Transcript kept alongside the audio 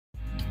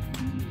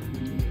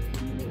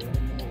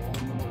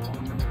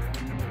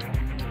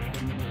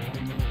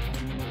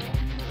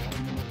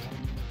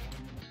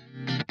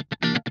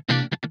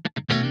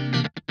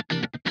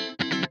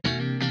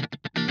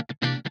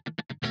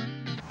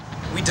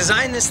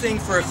designed this thing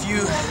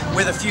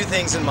with a few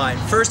things in mind.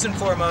 First and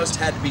foremost,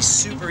 had to be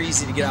super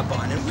easy to get up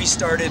on, and we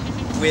started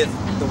with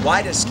the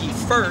Waterski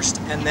first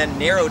and then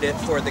narrowed it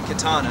for the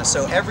Katana.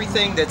 So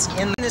everything that's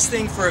in this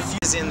thing for a few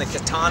is in the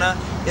Katana,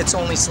 it's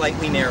only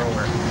slightly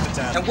narrower.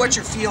 And what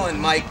you're feeling,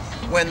 Mike,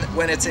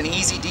 when it's an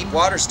easy deep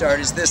water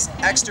start is this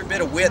extra bit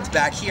of width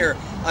back here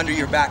under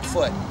your back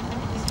foot.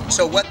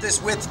 So what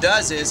this width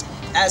does is,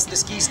 as the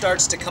ski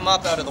starts to come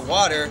up out of the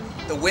water,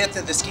 the width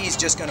of the ski is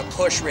just going to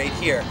push right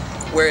here.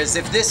 Whereas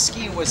if this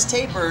ski was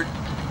tapered,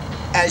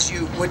 as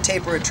you would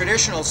taper a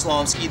traditional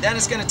slalom ski, then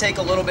it's going to take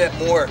a little bit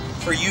more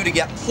for you to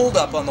get pulled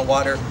up on the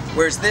water,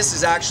 whereas this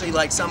is actually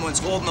like someone's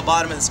holding the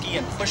bottom of the ski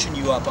and pushing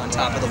you up on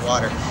top of the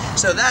water.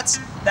 So that's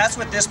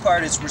what this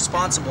part is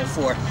responsible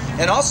for.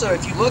 And also,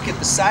 if you look at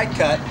the side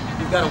cut,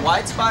 we've got a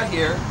wide spot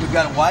here, we've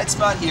got a wide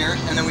spot here,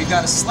 and then we've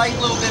got a slight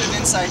little bit of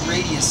inside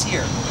radius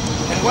here.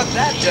 And what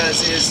that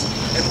does is,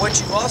 and what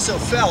you also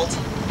felt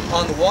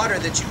on the water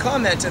that you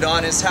commented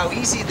on, is how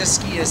easy this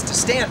ski is to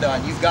stand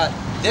on. You've got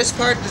this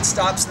part that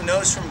stops the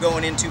nose from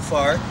going in too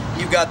far.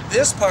 You've got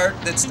this part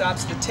that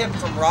stops the tip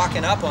from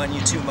rocking up on you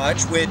too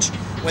much, which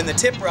when the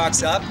tip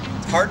rocks up,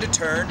 it's hard to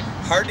turn,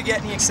 hard to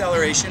get any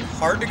acceleration,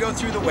 hard to go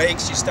through the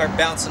wakes, you start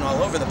bouncing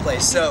all over the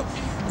place. So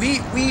we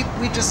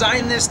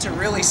designed this to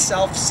really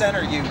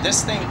self-center you.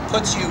 This thing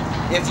puts you,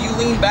 if you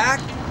lean back,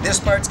 this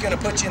part's going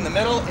to put you in the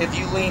middle. If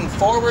you lean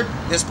forward,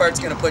 this part's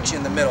going to put you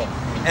in the middle.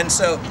 And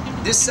so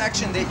this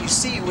section that you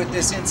see with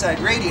this inside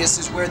radius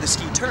is where the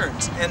ski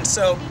turns. And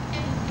so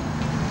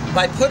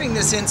by putting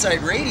this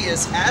inside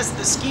radius, as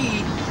the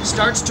ski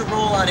starts to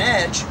roll on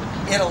edge,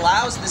 it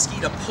allows the ski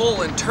to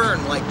pull and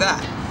turn like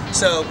that.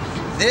 So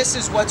this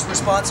is what's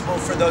responsible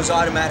for those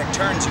automatic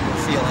turns you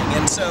were feeling.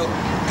 And so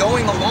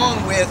going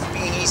along with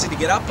being easy to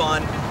get up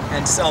on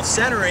and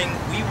self-centering,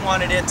 we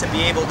wanted it to be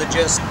able to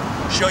just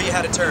show you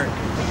how to turn.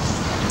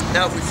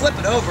 Now if we flip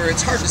it over,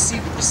 it's hard to see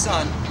with the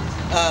sun,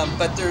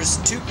 but there's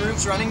two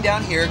grooves running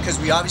down here because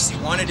we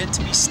obviously wanted it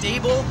to be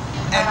stable,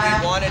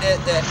 and we wanted it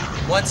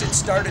that once it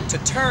started to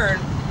turn,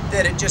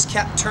 that it just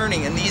kept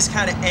turning, and these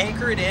kind of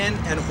anchor it in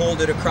and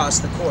hold it across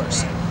the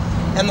course.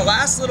 And the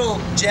last little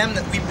gem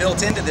that we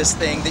built into this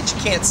thing that you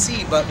can't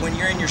see, but when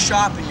you're in your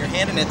shop and you're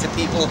handing it to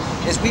people,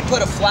 is we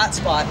put a flat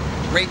spot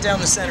right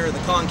down the center of the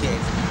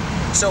concave.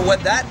 So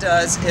what that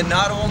does, it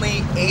not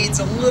only aids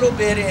a little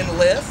bit in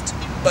lift,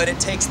 but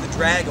it takes the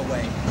drag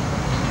away.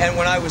 And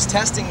when I was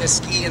testing this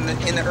ski in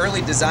the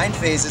early design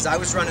phases, I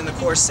was running the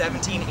course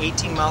 17,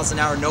 18 miles an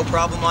hour, no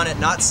problem on it,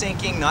 not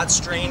sinking, not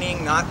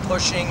straining, not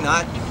pushing,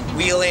 not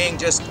wheeling,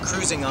 just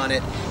cruising on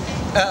it.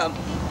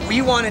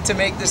 We wanted to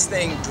make this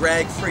thing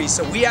drag free,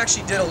 so we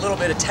actually did a little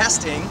bit of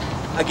testing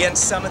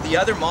against some of the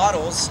other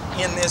models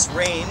in this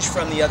range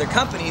from the other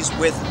companies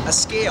with a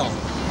scale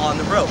on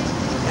the rope.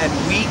 And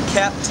we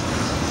kept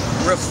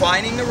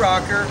refining the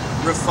rocker,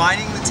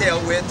 refining the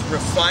tail width,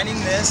 refining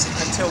this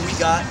until we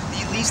got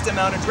the least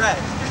amount of drag.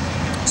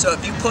 So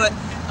if you put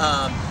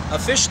a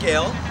fish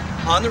scale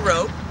on the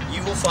rope,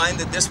 you will find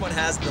that this one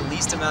has the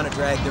least amount of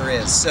drag there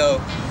is.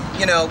 So,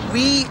 you know,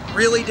 we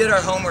really did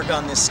our homework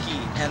on this ski,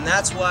 and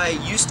that's why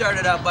you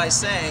started out by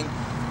saying,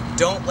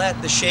 don't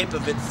let the shape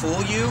of it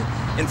fool you.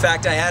 In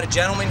fact, I had a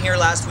gentleman here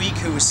last week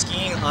who was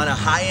skiing on a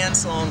high-end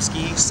slalom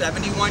ski,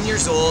 71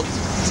 years old,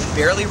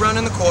 barely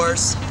running the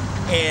course,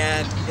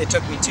 and it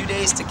took me 2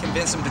 days to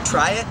convince him to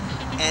try it,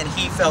 and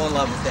he fell in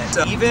love with it.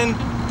 So even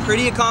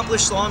pretty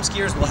accomplished slalom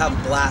skiers will have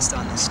a blast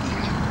on this ski.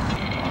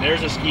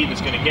 There's a ski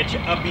that's going to get you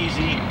up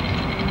easy,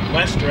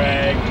 less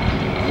drag,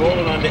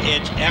 rolling on the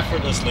edge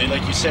effortlessly,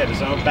 like you said.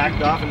 It's all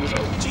backed off and this,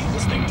 oh gee,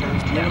 this thing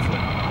turns beautifully.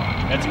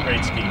 That's a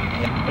great ski.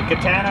 The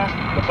Katana,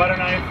 the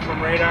Butterknife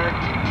from Radar.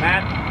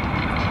 Matt,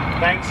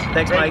 thanks.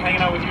 Thanks, Great Mike.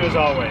 hanging out with you as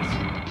always.